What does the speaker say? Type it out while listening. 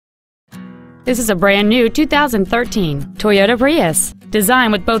This is a brand new 2013 Toyota Prius,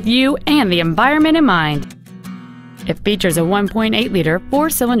 designed with both you and the environment in mind. It features a 1.8-liter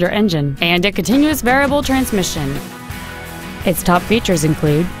four-cylinder engine and a continuous variable transmission. Its top features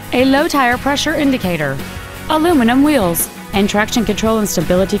include a low tire pressure indicator, aluminum wheels, and traction control and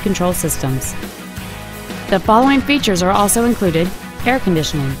stability control systems. The following features are also included: air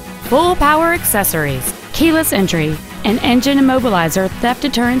conditioning, full power accessories, keyless entry, an engine immobilizer theft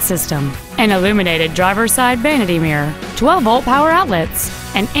deterrent system, an illuminated driver's side vanity mirror, 12-volt power outlets,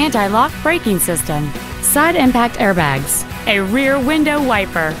 an anti-lock braking system, side impact airbags, a rear window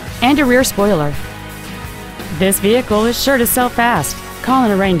wiper, and a rear spoiler. This vehicle is sure to sell fast. Call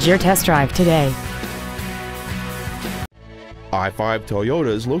and arrange your test drive today. I-5 Toyota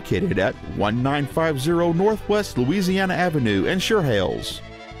is located at 1950 Northwest Louisiana Avenue in Chehalis.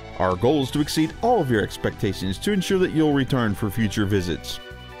 Our goal is to exceed all of your expectations to ensure that you'll return for future visits.